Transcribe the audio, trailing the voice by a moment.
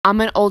I'm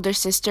an older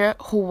sister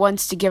who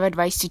wants to give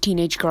advice to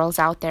teenage girls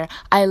out there.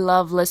 I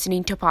love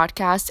listening to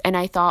podcasts and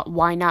I thought,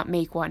 why not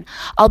make one?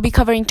 I'll be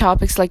covering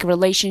topics like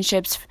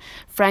relationships,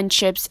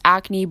 friendships,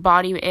 acne,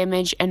 body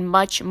image, and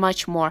much,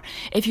 much more.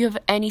 If you have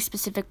any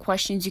specific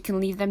questions, you can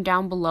leave them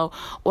down below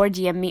or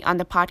DM me on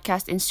the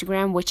podcast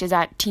Instagram, which is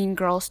at Teen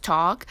Girls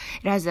Talk.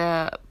 It has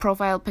a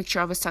profile picture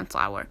of a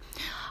sunflower.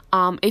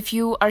 If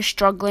you are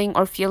struggling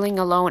or feeling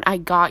alone, I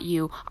got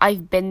you.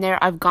 I've been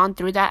there, I've gone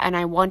through that, and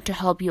I want to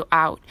help you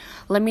out.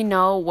 Let me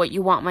know what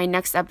you want my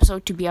next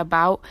episode to be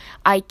about.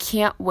 I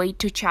can't wait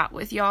to chat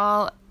with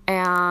y'all,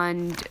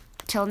 and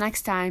till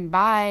next time,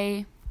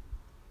 bye.